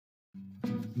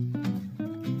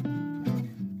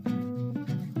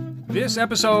This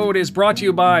episode is brought to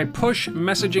you by Push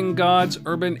Messaging Gods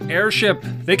Urban Airship.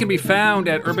 They can be found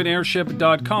at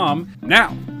urbanairship.com.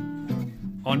 Now,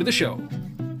 on to the show.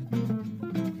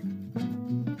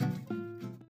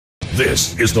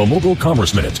 This is the Mobile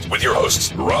Commerce Minute with your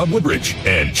hosts, Rob Woodbridge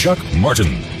and Chuck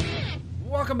Martin.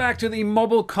 Welcome back to the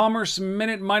Mobile Commerce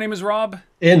Minute. My name is Rob.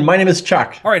 And my name is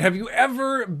Chuck. All right, have you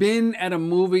ever been at a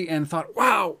movie and thought,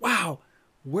 wow,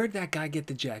 where'd that guy get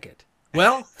the jacket?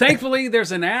 Well, thankfully,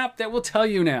 there's an app that will tell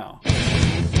you now.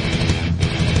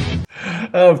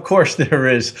 Of course there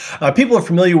is. People are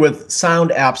familiar with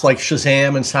sound apps like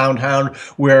Shazam and SoundHound,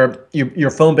 where your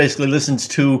phone basically listens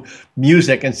to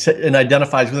music and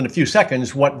identifies within a few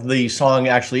seconds what the song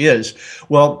actually is.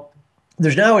 Well,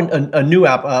 there's now a new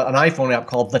app, an iPhone app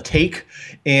called The Take,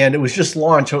 and it was just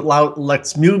launched. It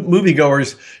lets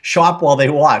moviegoers shop while they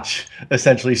watch,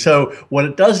 essentially. So what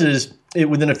it does is,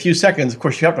 within a few seconds, of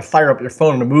course, you have to fire up your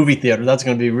phone in a movie theater. That's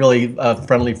going to be really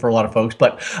friendly for a lot of folks.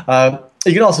 But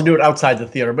you can also do it outside the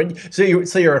theater. But say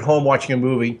you're at home watching a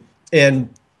movie, and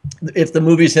if the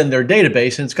movie's in their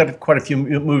database, and it's got quite a few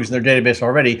movies in their database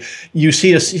already, you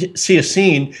see a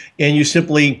scene, and you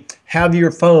simply have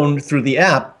your phone through the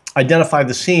app identify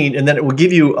the scene, and then it will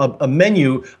give you a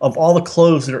menu of all the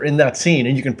clothes that are in that scene,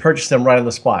 and you can purchase them right on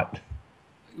the spot.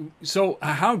 So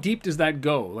how deep does that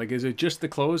go? Like, is it just the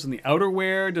clothes and the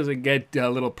outerwear? Does it get a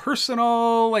little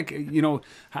personal? Like,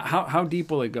 how deep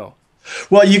will it go?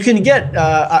 Well, you can get,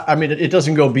 it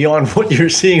doesn't go beyond what you're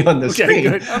seeing on the screen.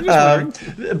 Good. I'm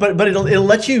just but it'll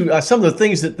let you, some of the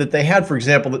things that they had, for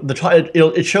example,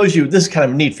 it shows you, this is kind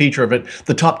of a neat feature of it,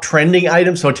 the top trending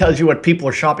items. So it tells you what people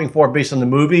are shopping for based on the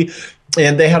movie.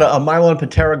 And they had a Mylon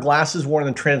Patera glasses worn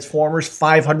in Transformers,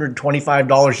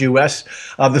 $525 US.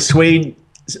 The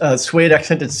suede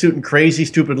accented suit in Crazy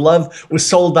Stupid Love was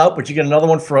sold out, but you get another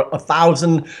one for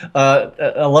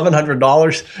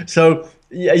 $1,100. So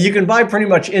yeah, you can buy pretty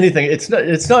much anything. It's not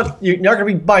you're not going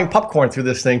to be buying popcorn through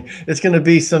this thing. It's going to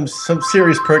be some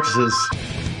serious purchases.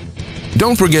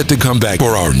 Don't forget to come back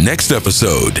for our next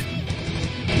episode.